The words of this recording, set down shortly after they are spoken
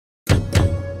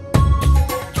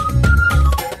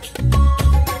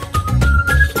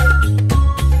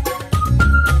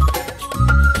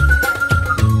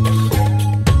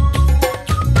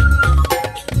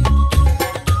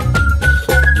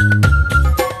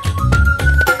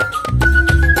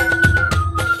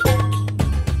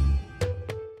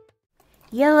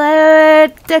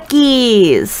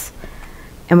Duckies!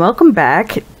 And welcome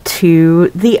back to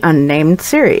the Unnamed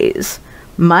series.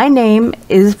 My name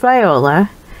is Viola,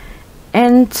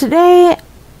 and today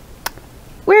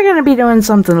we're going to be doing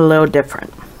something a little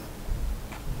different.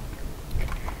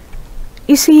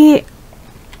 You see,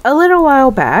 a little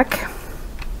while back,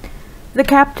 the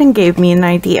captain gave me an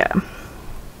idea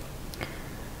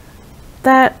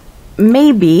that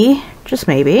maybe, just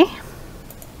maybe,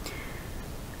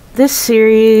 this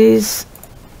series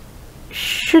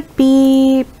should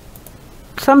be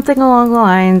something along the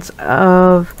lines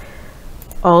of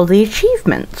all the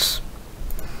achievements.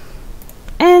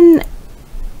 And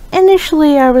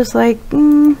initially I was like,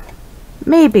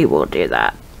 maybe we'll do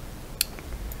that.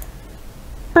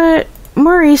 But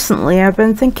more recently I've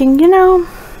been thinking, you know,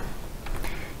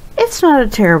 it's not a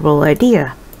terrible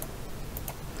idea.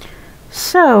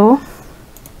 So,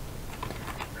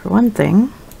 for one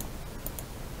thing,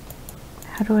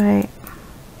 how do I...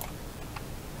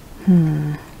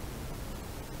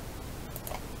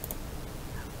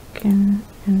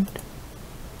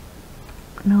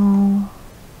 No.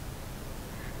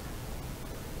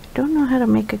 I don't know how to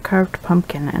make a carved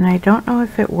pumpkin, and I don't know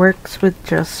if it works with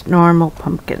just normal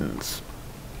pumpkins.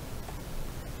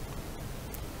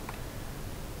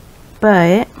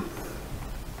 But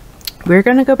we're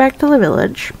gonna go back to the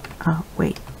village. Oh,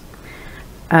 wait.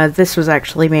 This was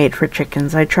actually made for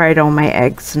chickens. I tried all my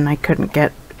eggs and I couldn't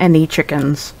get any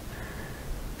chickens.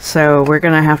 So we're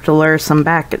gonna have to lure some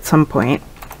back at some point.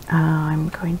 I'm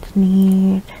going to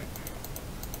need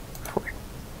 4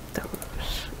 of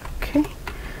those. Okay.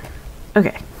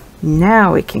 Okay.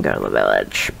 Now we can go to the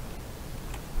village.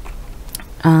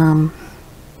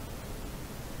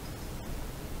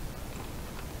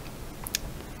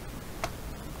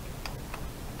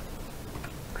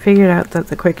 Figured out that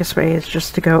the quickest way is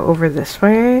just to go over this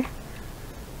way.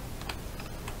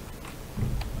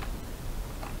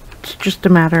 It's just a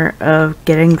matter of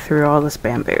getting through all this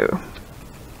bamboo.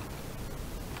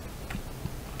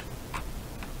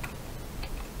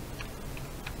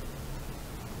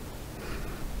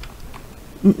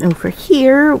 And over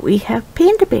here we have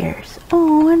panda bears.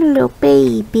 Oh, and a little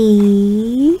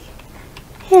baby.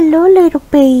 Hello, little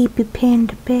baby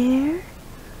panda bear.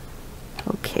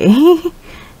 Okay.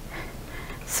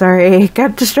 Sorry,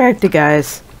 got distracted,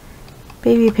 guys.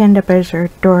 Baby panda bears are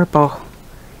adorable.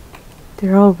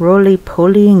 They're all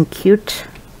roly-poly and cute.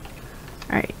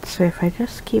 Alright, so if I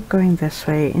just keep going this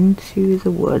way into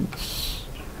the woods.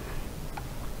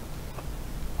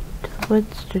 To the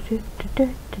woods.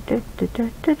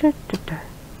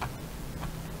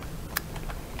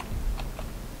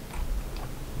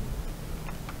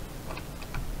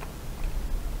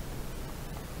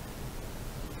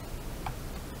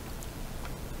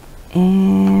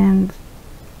 And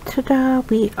ta-da,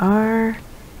 we are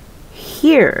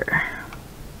here.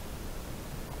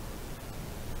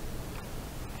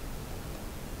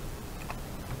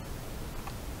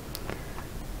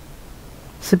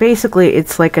 So basically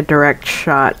it's like a direct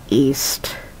shot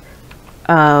east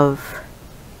of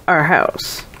our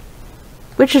house,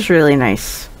 which is really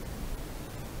nice.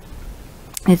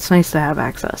 It's nice to have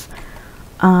access.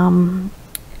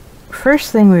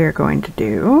 First thing we are going to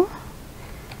do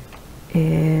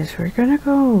is we're gonna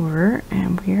go over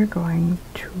and we are going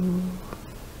to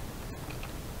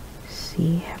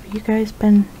see, have you guys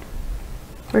been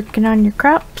working on your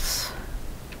crops?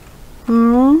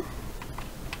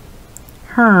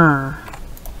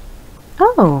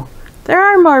 Oh, there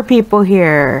are more people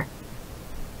here.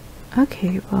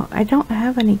 Okay, well, I don't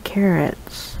have any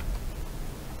carrots.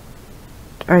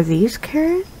 Are these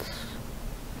carrots?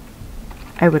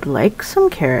 I would like some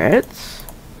carrots.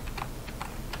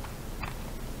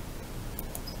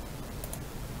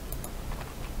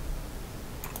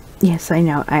 Yes, I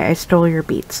know. I stole your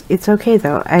beets. It's okay,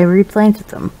 though. I replanted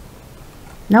them.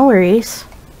 No worries.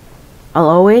 I'll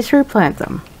always replant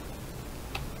them.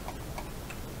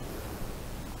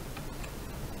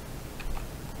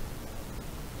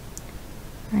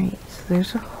 Right, so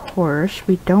there's a horse.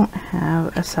 We don't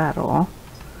have a saddle.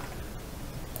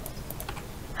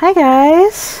 Hi,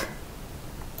 guys!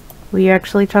 Will you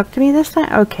actually talk to me this time?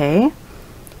 Okay.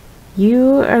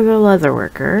 You are the leather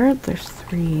worker. There's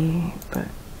 3, but...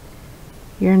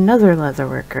 You're another leather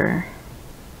worker.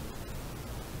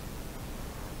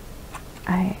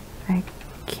 I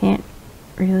can't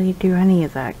really do any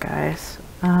of that, guys.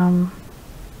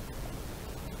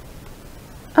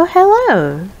 Oh,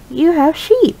 hello! You have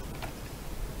sheep.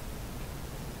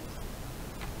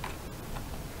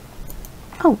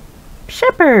 Oh,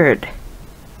 shepherd!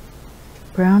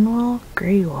 Brown wool,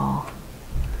 gray wool.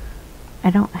 I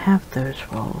don't have those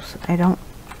wools. I don't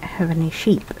have any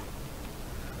sheep.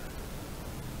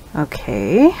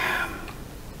 Okay.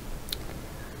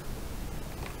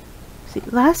 See,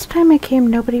 last time I came,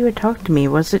 nobody would talk to me.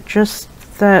 Was it just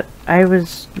that I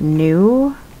was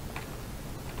new?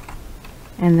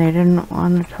 And they didn't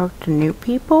want to talk to new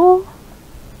people?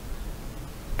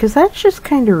 Because that's just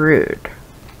kind of rude.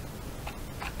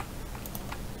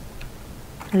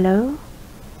 Hello?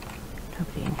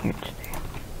 Nobody in here today.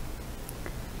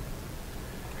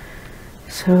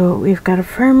 So we've got a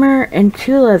farmer and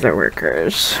 2 leather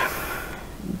workers.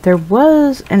 There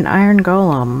was an iron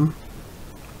golem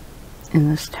in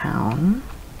this town.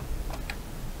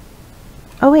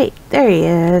 Oh wait, there he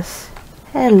is.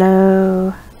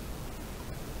 Hello.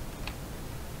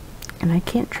 And I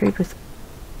can't trade with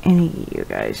any of you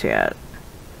guys yet.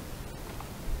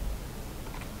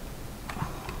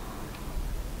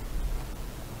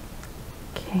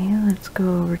 Okay, let's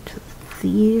go over to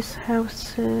these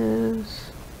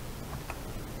houses.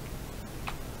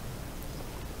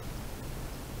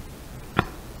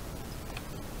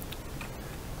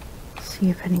 See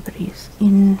if anybody's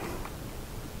in.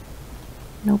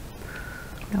 Nope,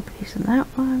 nobody's in that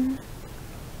one.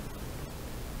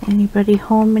 Anybody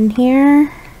home in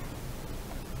here?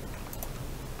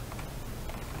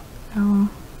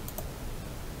 Oh,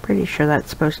 pretty sure that's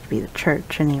supposed to be the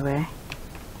church anyway.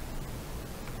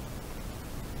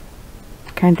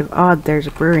 Kind of odd there's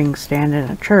a brewing stand in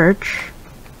a church,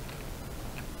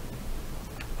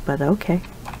 but okay.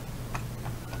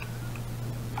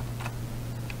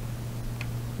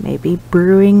 Maybe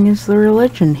brewing is the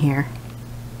religion here.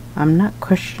 I'm not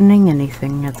questioning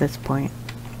anything at this point.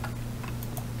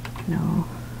 No.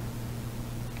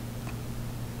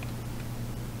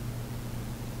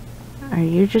 Are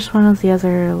you just one of the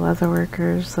other leather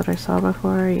workers that I saw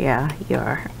before? Yeah, you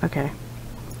are. Okay.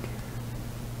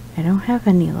 I don't have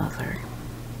any leather.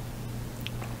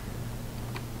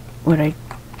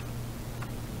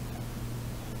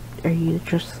 Are you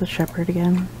just the shepherd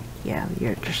again? Yeah,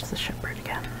 you're just the shepherd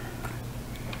again.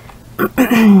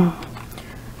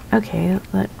 Okay,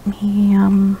 let me,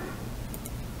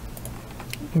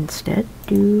 instead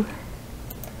do...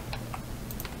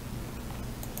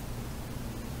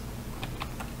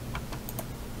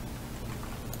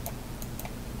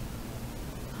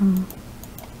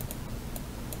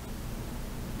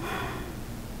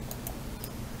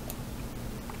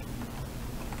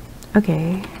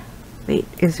 Okay, wait,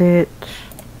 is it...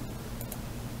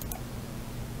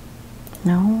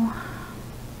 No?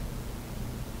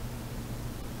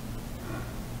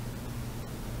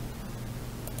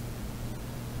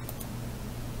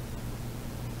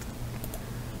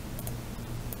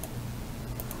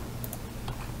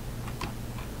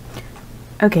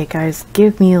 Okay guys,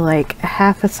 give me like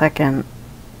half a second.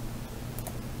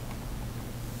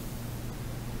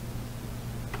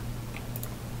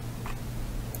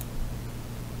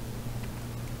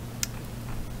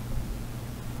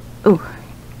 Ooh,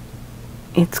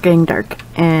 it's getting dark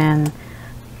and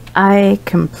I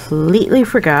completely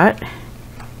forgot.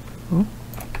 Oh,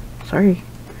 sorry.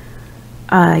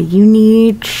 You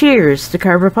need shears to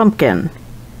carve a pumpkin.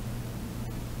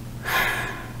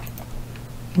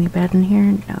 Any bed in here?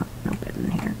 No, no bed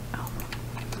in here. Oh.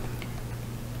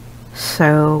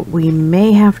 So we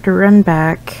may have to run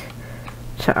back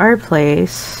to our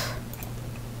place.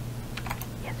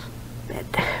 Yes, bed.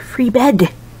 Free bed.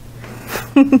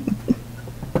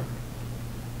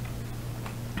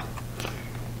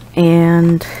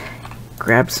 And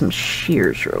grab some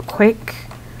shears real quick.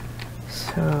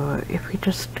 So if we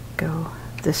just go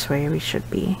this way, we should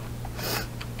be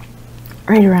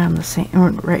right around the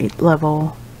same, right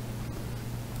level.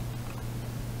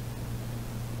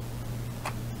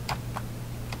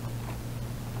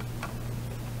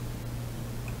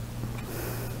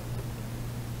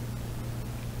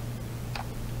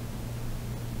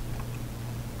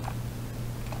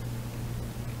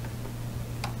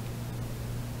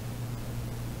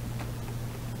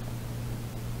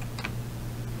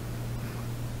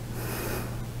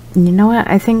 You know what?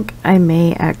 I think I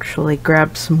may actually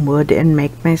grab some wood and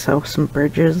make myself some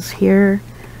bridges here,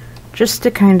 just to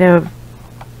kind of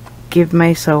give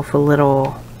myself a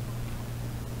little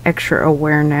extra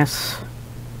awareness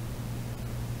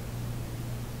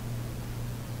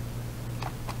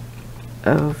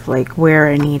of like where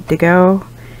I need to go,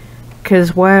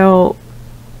 because while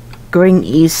going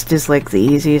east is like the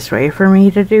easiest way for me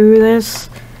to do this,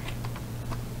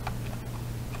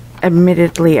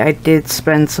 admittedly, I did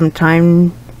spend some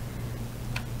time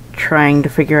trying to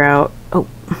figure out, oh,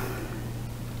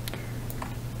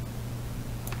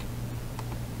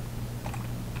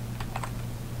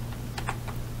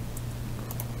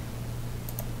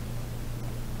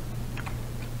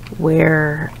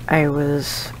 where I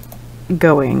was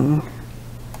going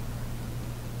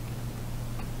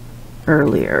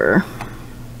earlier.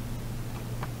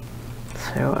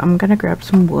 So I'm gonna grab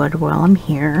some wood while I'm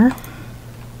here.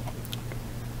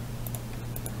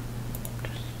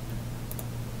 Just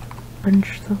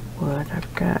bunch the wood.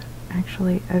 I've got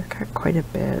quite a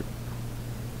bit.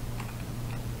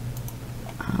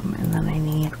 And then I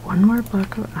need one more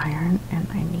block of iron, and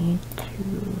I need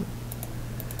to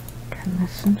turn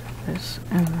this into this,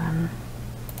 and then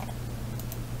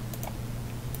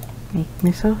make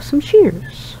myself some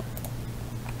shears.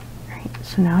 Right,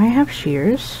 so now I have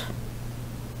shears,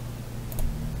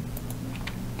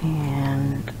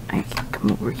 and I can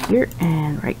come over here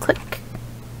and right click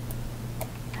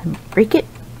and break it,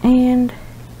 and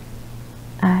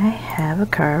I have a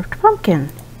carved pumpkin.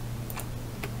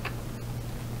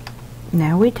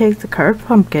 Now we take the carved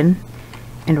pumpkin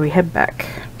and we head back.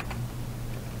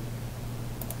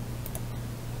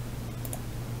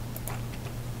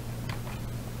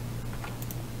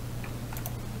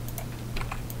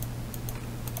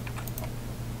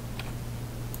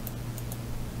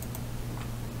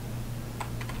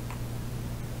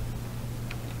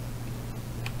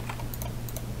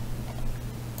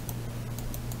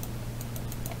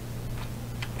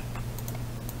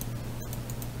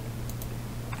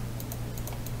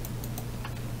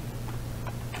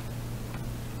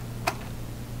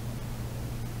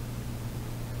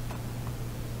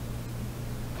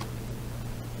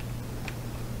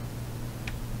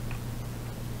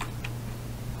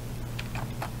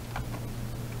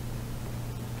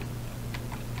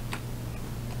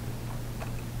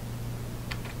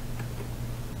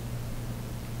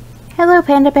 Hello,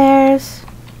 panda bears.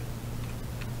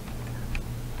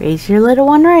 Raise your little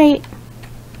one right.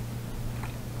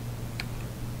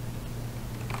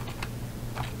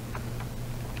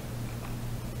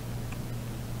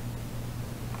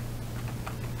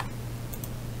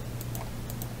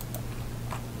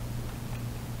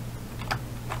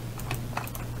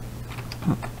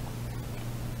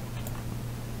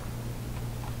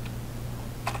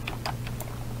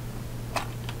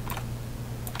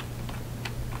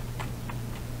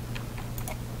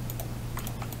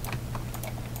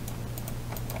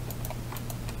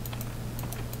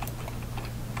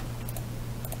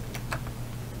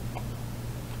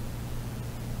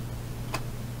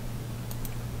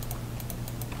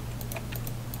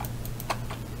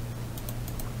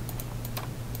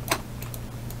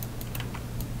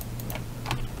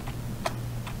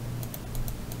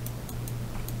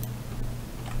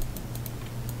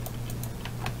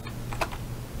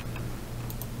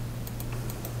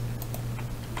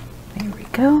 There we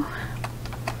go.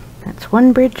 That's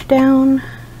one bridge down.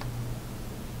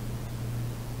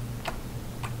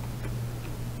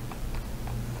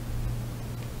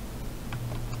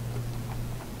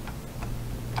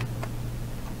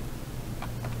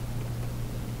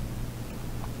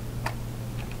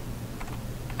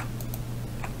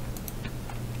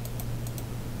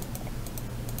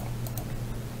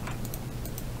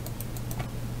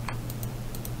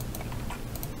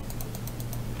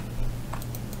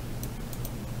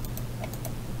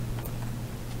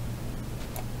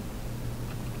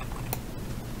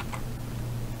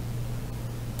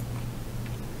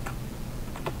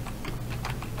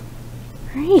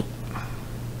 Alright,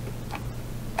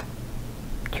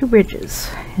 2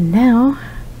 bridges, and now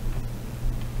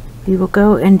we will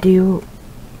go and do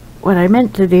what I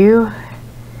meant to do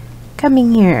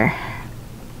coming here.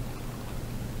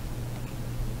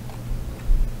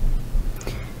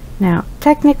 Now,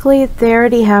 technically they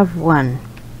already have one,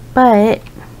 but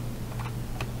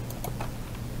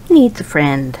needs a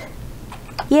friend.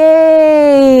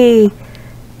 Yay!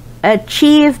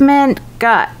 Achievement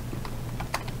got.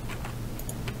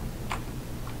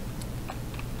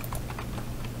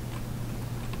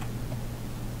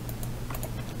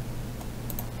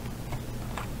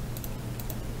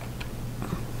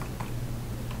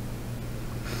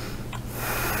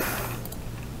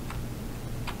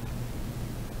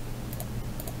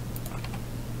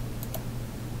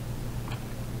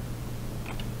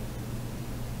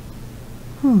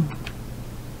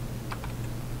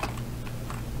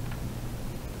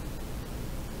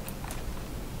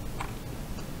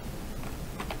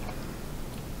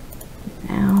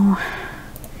 Now,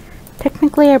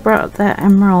 technically I brought that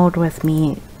emerald with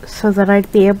me so that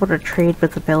I'd be able to trade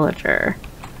with the villager.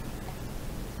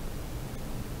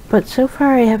 But so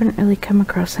far I haven't really come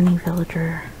across any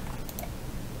villager.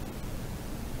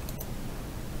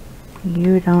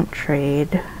 You don't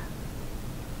trade.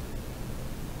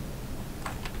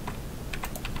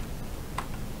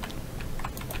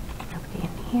 Nobody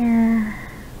in here.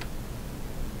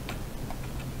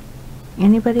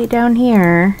 Anybody down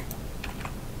here?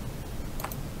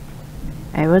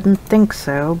 I wouldn't think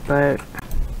so, but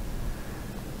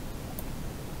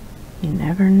you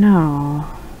never know.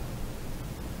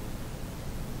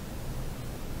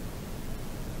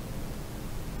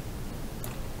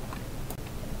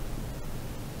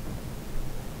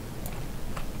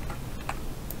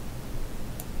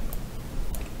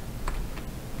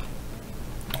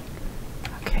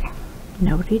 Okay,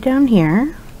 nobody down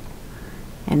here.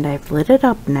 And I've lit it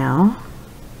up now.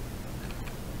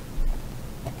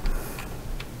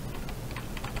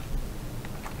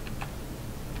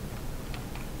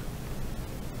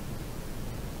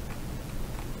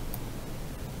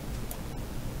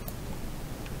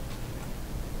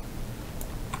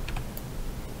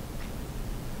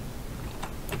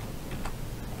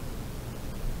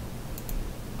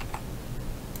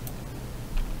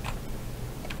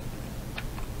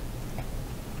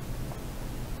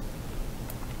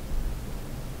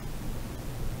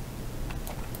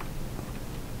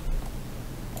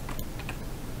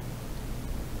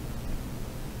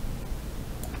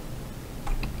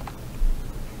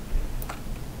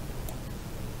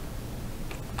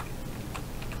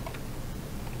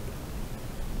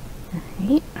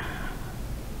 Right.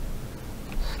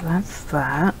 So that's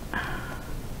that.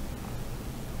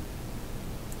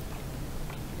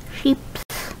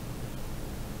 Sheeps.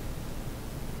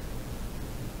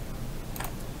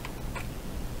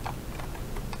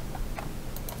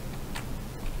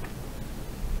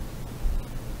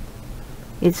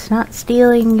 It's not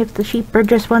stealing if the sheep are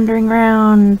just wandering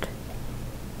around.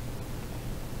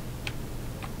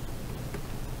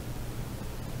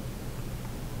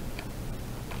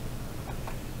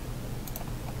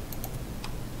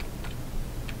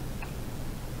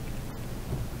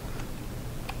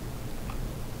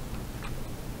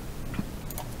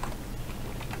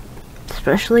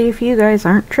 Especially if you guys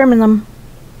aren't trimming them.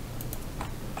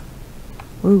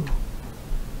 Ooh.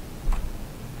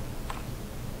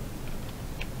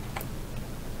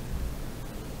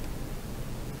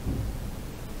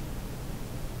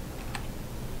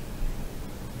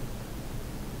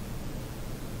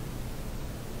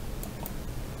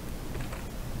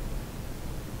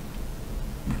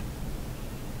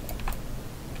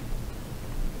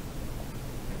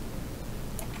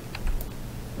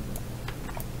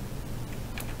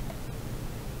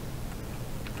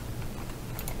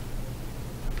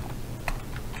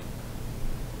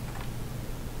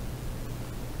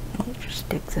 Just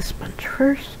dig this bunch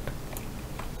first.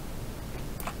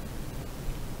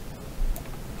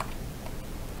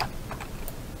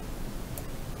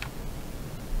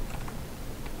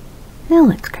 Now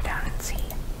let's go down and see.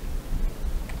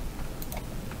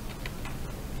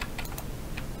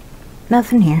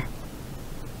 Nothing here.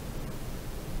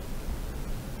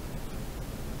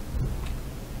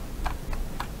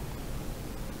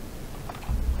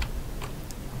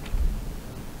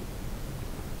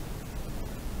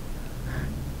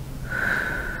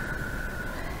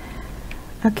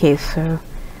 Okay, so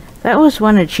that was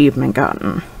one achievement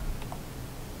gotten.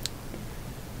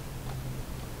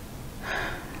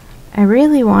 I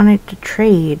really wanted to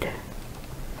trade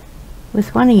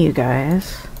with one of you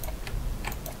guys.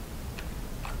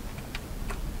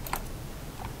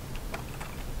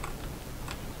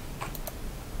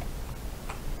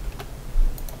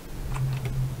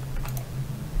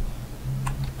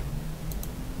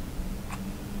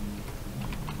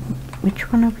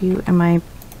 Which one of you am I?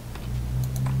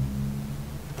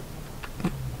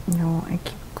 No, I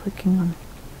keep clicking on.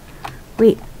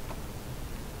 Wait.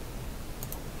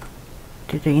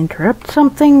 Did I interrupt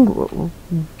something?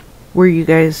 Were you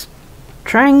guys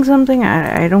trying something?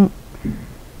 I don't...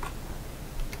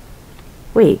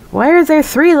 Wait, why are there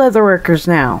 3 leather workers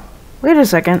now? Wait a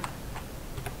second.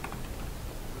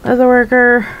 Leather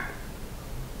worker.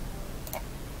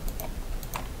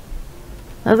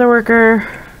 Leather worker.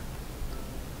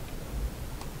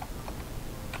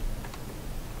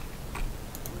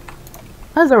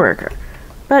 Leather worker.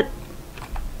 But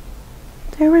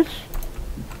there was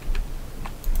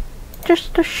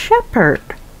just a shepherd,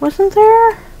 wasn't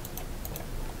there?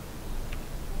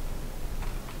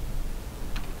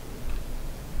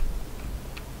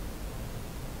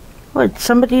 What,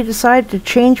 somebody decide to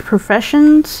change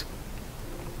professions?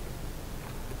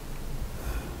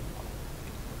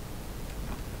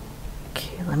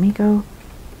 Okay, let me go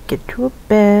get to a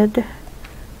bed.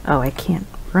 Oh, I can't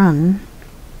run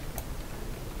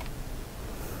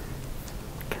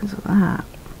because of that.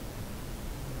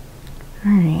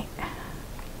 Alright.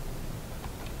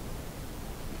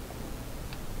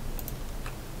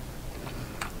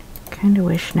 Kinda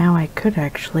wish now I could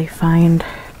actually find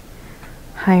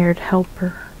hired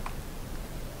helper.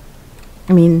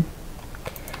 I mean,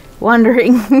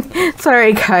 wandering.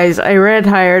 Sorry guys, I read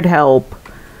hired help.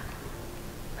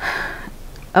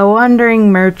 A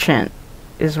wandering merchant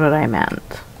is what I meant.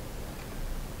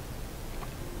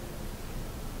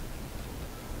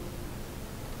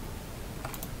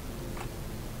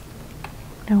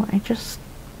 No, I just...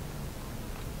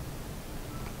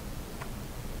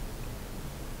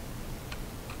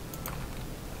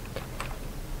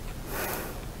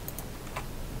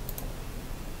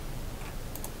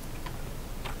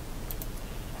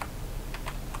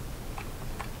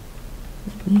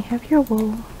 Let me have your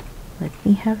wool. Let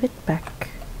me have it back.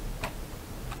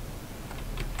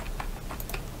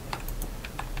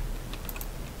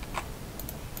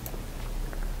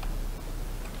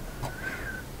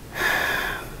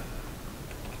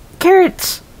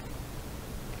 Carrots!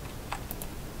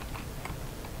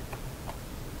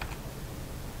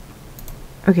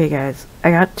 Okay guys,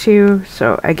 I got 2,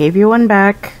 so I gave you 1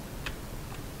 back.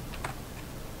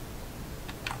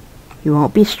 You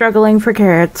won't be struggling for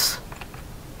carrots.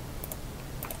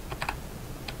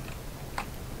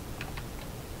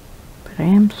 But I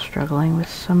am struggling with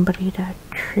somebody to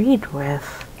trade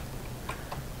with.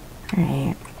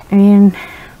 Alright, I mean,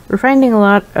 we're finding a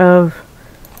lot of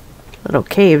little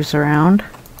caves around.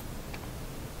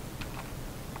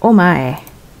 Oh my.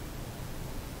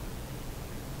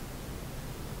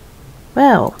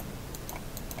 Well.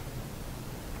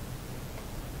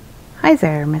 Hi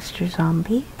there, Mr.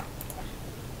 Zombie.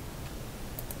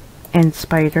 And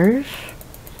spiders.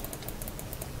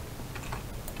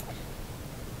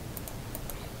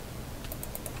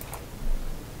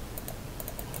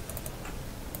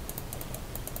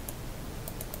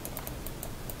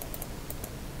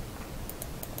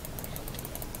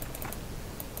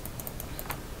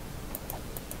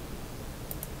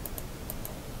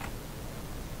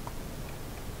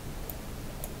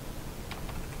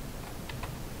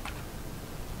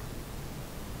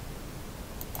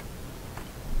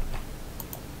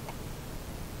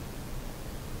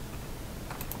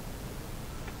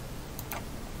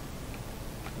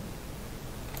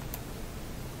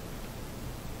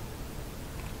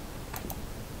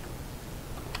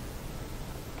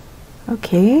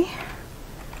 Okay.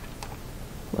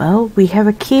 Well, we have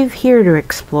a cave here to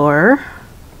explore.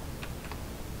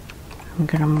 I'm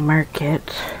gonna mark it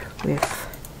with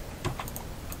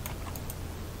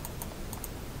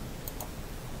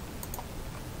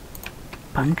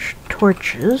bunch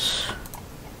torches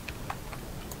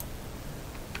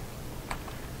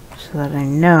so that I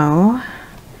know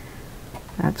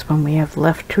that's when we have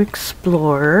left to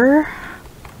explore.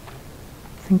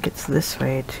 I think it's this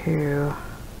way too.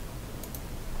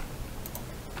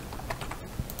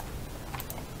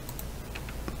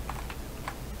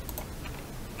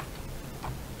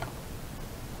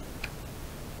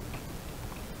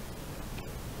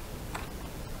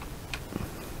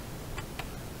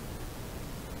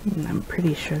 And I'm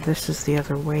pretty sure this is the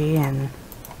other way in.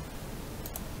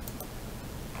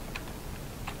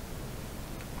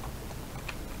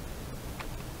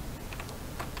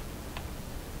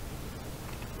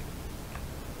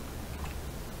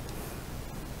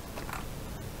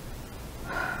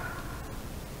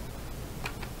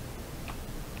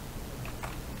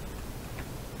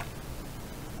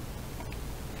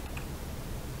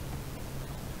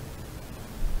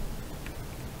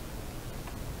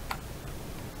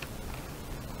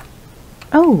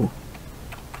 Oh!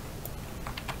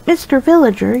 Mr.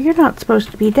 Villager, you're not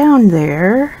supposed to be down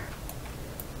there.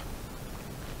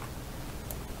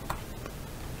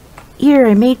 Here,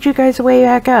 I made you guys way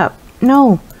back up.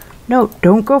 No, no,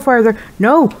 don't go farther.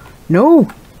 No, no,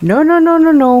 no, no, no,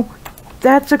 no, no.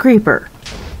 That's a creeper.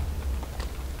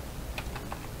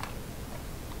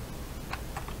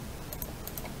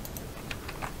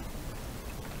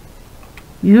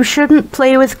 You shouldn't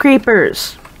play with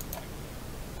creepers.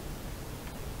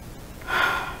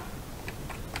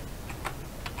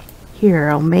 Here,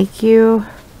 I'll make you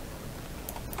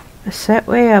a set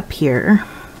way up here.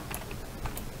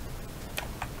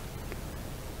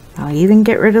 I'll even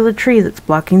get rid of the tree that's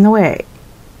blocking the way.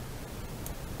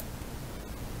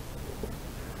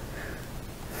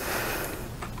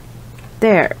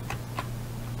 There.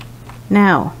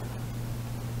 Now,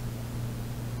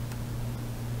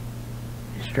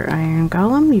 Mr. Iron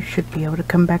Golem, you should be able to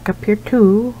come back up here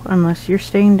too, unless you're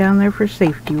staying down there for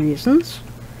safety reasons.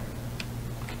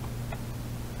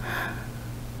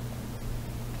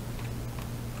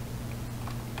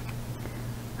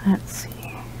 Let's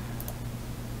see.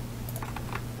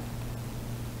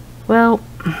 Well,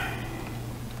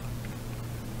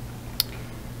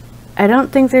 I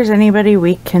don't think there's anybody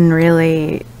we can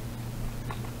really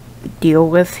deal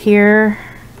with here.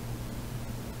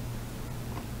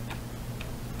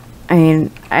 I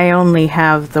mean, I only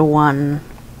have the one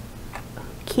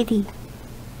kitty.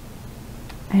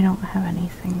 I don't have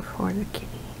anything for the kitty.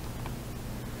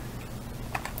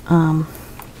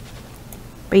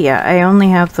 But yeah, I only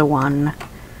have the one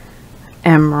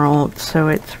emerald, so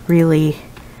it's really,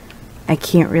 I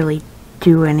can't really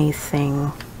do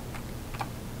anything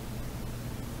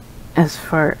as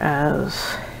far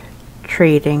as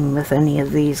trading with any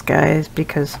of these guys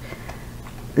because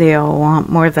they all want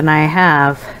more than I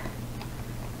have.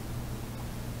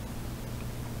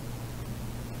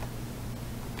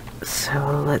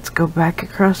 So let's go back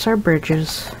across our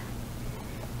bridges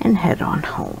and head on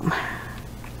home.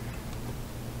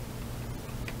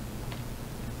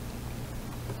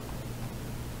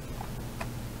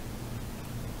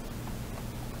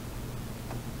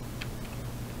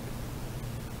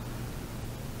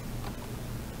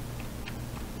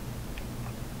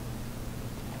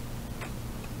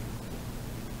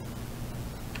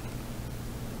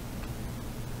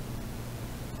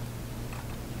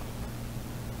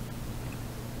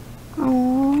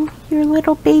 Oh, your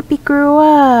little baby grew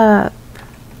up.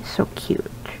 So cute.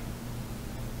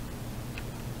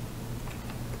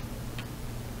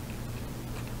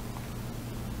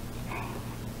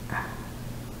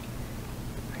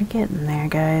 We're getting there,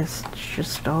 guys. It's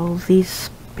just all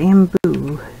these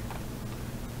bamboo.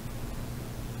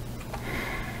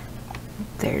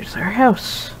 There's our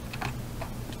house.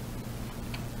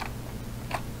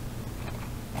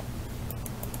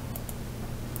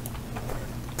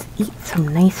 Eat some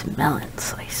nice melon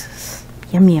slices.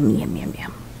 Yum, yum, yum, yum,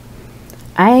 yum.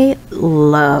 I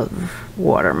love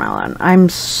watermelon. I'm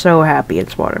so happy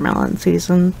it's watermelon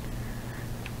season.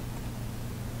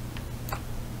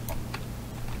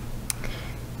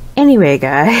 Anyway,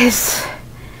 guys.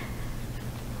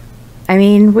 I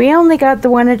mean, we only got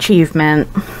the one achievement.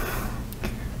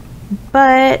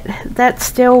 But that's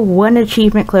still one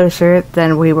achievement closer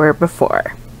than we were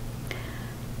before.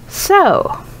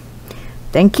 So,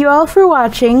 thank you all for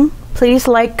watching. Please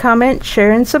like, comment,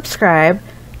 share, and subscribe.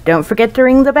 Don't forget to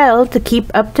ring the bell to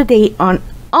keep up to date on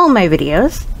all my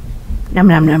videos. Num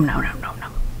num num num num num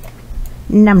num.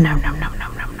 Num num num num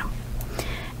num num num.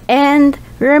 And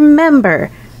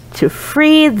remember to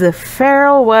free the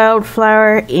feral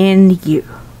wildflower in you.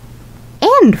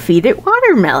 And feed it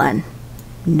watermelon.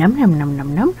 Num num num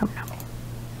num num num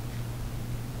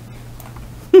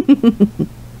num.